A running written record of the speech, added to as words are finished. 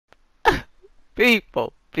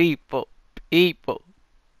people.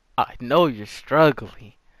 I know you're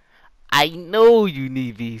struggling. I know you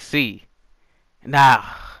need VC.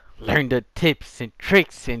 Now, learn the tips and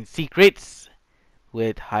tricks and secrets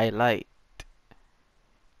with Highlight,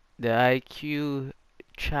 the IQ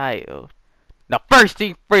child. Now, first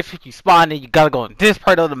thing first, when you spawn in, you gotta go on this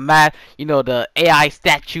part of the map. You know, the AI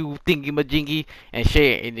statue thingy majingy and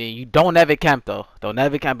shit. And then you don't ever camp though. Don't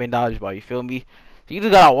ever camp in Dodgeball. You feel me? So you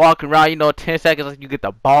just gotta walk around. You know, 10 seconds. You get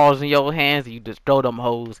the balls in your hands and you just throw them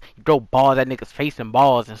hoes. You throw balls at niggas face and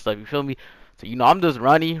balls and stuff. You feel me? So you know, I'm just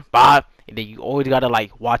running, Bob. And then you always gotta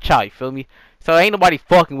like watch out. You feel me? So ain't nobody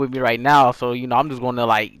fucking with me right now. So you know, I'm just gonna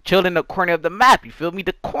like chill in the corner of the map. You feel me?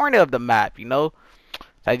 The corner of the map. You know.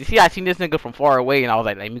 So as you see, I seen this nigga from far away, and I was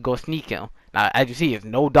like, let me go sneak him. Now, as you see, there's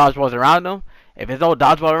no dodgeballs around him. If there's no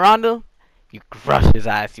dodgeball around him, you crush his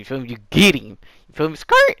ass. You feel me? You get him. You feel me?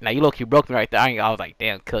 Skirt. Now you look, you broke me right there. I was like,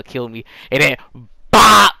 damn, kill me. And then,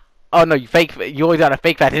 bop. Oh no, you fake. You always got to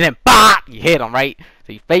fake pass, and then bop, you hit him right.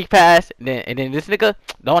 So you fake pass, and then this nigga,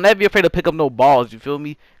 don't ever be afraid to pick up no balls. You feel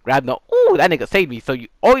me? Grab no. Ooh, that nigga saved me. So you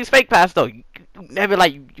always fake pass though. You never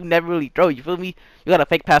like you never really throw. You feel me? You gotta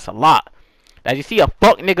fake pass a lot. As you see, a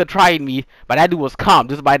fuck nigga tried me, but that dude was calm.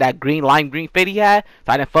 Just by that lime green fit he had,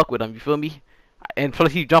 so I didn't fuck with him. You feel me? And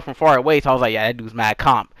plus he jumped from far away, so I was like, yeah, that dude's mad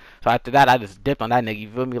calm. So after that, I just dipped on that nigga.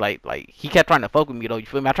 You feel me? Like he kept trying to fuck with me though. You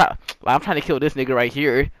feel me? I'm trying to kill this nigga right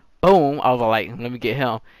here. Boom! I was like, let me get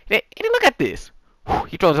him. And look at this.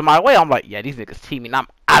 He throws it my way. I'm like, yeah, these niggas teaming. I'm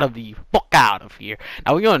out of the fuck out of here.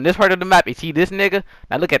 Now when you're on this part of the map, you see this nigga.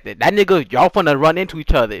 Now look at that. That nigga, y'all finna run into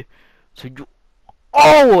each other. So you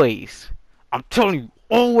always. I'm telling you,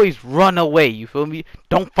 always run away, you feel me?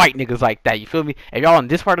 Don't fight niggas like that, you feel me? If y'all on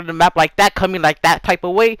this part of the map like that, coming like that type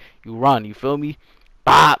of way, you run, you feel me?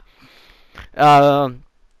 Bop.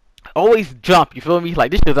 Always jump, you feel me?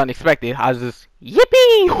 Like, this shit was unexpected. I was just,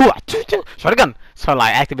 yippee! Shot a gun. So,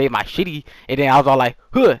 like, activate my shitty, and then I was all like,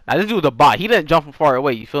 huh. Now, this dude was a bot. He didn't jump from far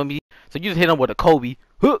away, you feel me? So, you just hit him with a Kobe.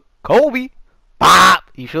 Huh. Kobe.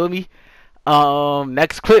 Bop. You feel me?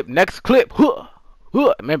 Next clip. Huh.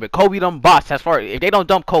 Remember, Kobe them bots. As far if they don't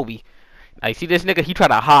dump Kobe, now you see this nigga, he try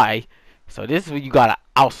to hide. So this is when you gotta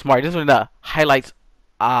outsmart. This is when the highlights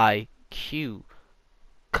IQ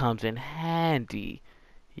comes in handy.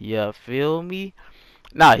 You feel me?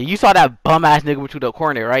 Nah, you saw that bum ass nigga to the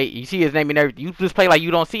corner, right? You see his name and everything. You just play like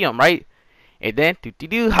you don't see him, right? And then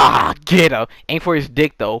ha, get him. Aim for his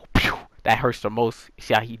dick though. Pew, that hurts the most.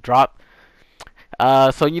 See how he dropped?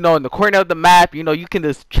 So you know, in the corner of the map, you know, you can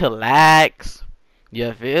just chillax.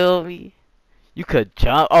 You feel me? You could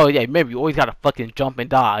jump. Oh yeah, remember you always gotta fucking jump and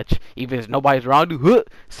dodge. Even if nobody's around you. Huh.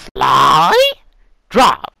 Slide.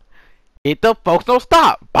 Drop. Hit the folks, don't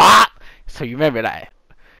stop. Bop. So you remember that.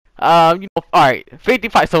 You know, alright.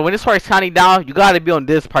 55. So when it starts counting down, you gotta be on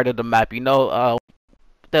this part of the map, you know.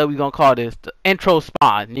 What we gonna call this? The intro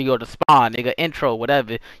spawn. Nigga, the spawn, nigga, intro,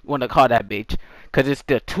 whatever you wanna call that bitch. Cause it's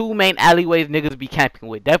the two main alleyways niggas be camping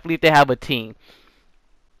with. Definitely if they have a team.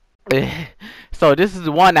 So this is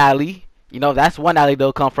one alley, you know, that's one alley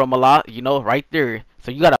they'll come from a lot, you know, right there.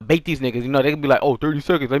 So you gotta bait these niggas, you know, they can be like, oh, 30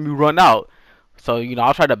 seconds, let me run out. So, you know,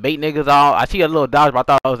 I'll try to bait niggas out. I see a little dodge, but I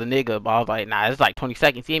thought I was a nigga, but I was like, nah, it's like 20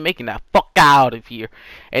 seconds, he ain't making that, fuck out of here.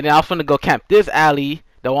 And then I was gonna go camp this alley,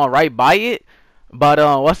 the one right by it. But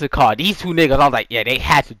what's it called? These two niggas, I was like, yeah, they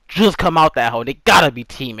had to just come out that hole. They gotta be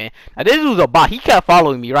teaming. Now this was a bot, he kept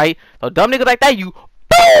following me, right? So dumb niggas like that, you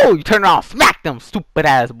you turn around, smack them stupid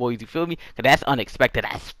ass boys, you feel me? Cause that's unexpected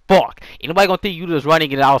as fuck. Ain't nobody gonna think you just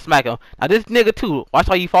running and I'll smack him. Now this nigga too, watch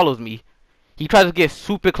how he follows me. He tries to get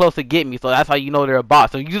super close to get me, so that's how you know they're a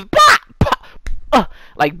bot. So you just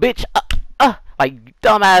like bitch, like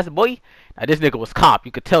dumbass boy. Now this nigga was comp.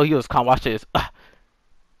 You could tell he was comp. Watch this.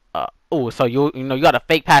 Oh, so you know you gotta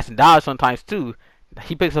fake pass and dodge sometimes too.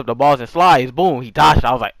 He picks up the balls and slides. Boom, he dodged.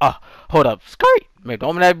 I was like, hold up, skirt. Man,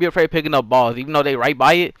 don't ever be afraid of picking up balls, even though they right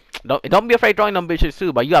by it. Don't be afraid throwing them bitches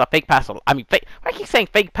too. But you gotta fake pass. I mean, fake. I keep saying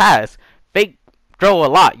fake pass, fake throw a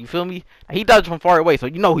lot. You feel me? He dodged from far away, so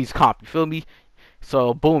you know he's comp. You feel me?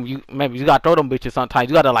 So boom, you gotta throw them bitches sometimes.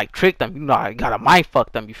 You gotta like trick them. You know, you gotta mind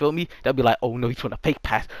fuck them. You feel me? They'll be like, oh no, he's trying to fake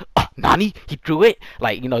pass. Nani, he threw it.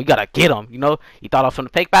 Like, you know, you gotta get him. You know, he thought I was trying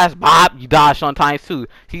to fake pass. Bob, you dodge sometimes too.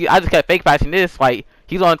 See, I just kept fake passing this. Like,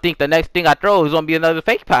 he's gonna think the next thing I throw is gonna be another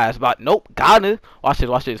fake pass. But nope, got it. Watch this,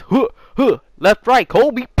 watch this. Left, right,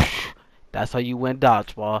 Kobe. That's how you win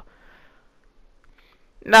dodgeball.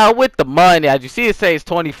 Now with the money, as you see, it says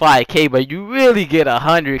 25K, but you really get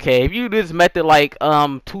 100K. If you do this method like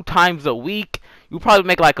 2 times a week, you probably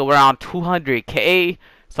make like around 200K.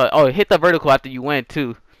 So hit the vertical after you win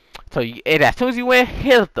too. So and as soon as you win,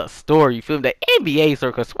 hit the store. You feel me? The NBA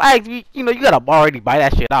store, cause swag, you know, you gotta already buy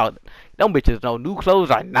that shit out. Them bitches no new clothes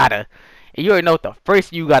or nada. And you already know what the first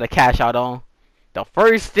thing you gotta cash out on. The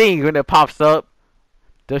first thing when it pops up,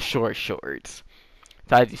 the short shorts.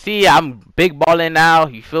 So as you see, I'm big balling now.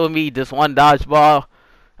 You feel me? Just one dodgeball.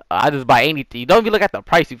 I just buy anything. You don't even look at the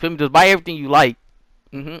price. You feel me? Just buy everything you like.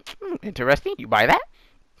 Interesting. You buy that?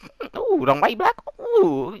 Ooh, the white black.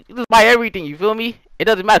 Ooh, you just buy everything. You feel me? It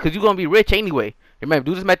doesn't matter because you're gonna be rich anyway. Remember,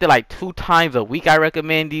 do this method like 2 times a week. I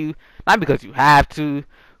recommend you, not because you have to,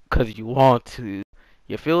 because you want to.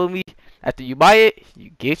 You feel me? After you buy it, you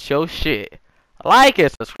get your shit. Like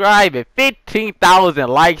and subscribe, and 15,000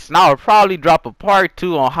 likes, and I'll probably drop a part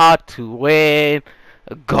 2 on how to win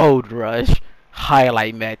a Gold Rush,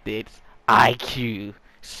 highlight methods, IQ,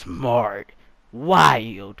 smart,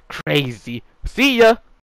 wild, crazy. See ya!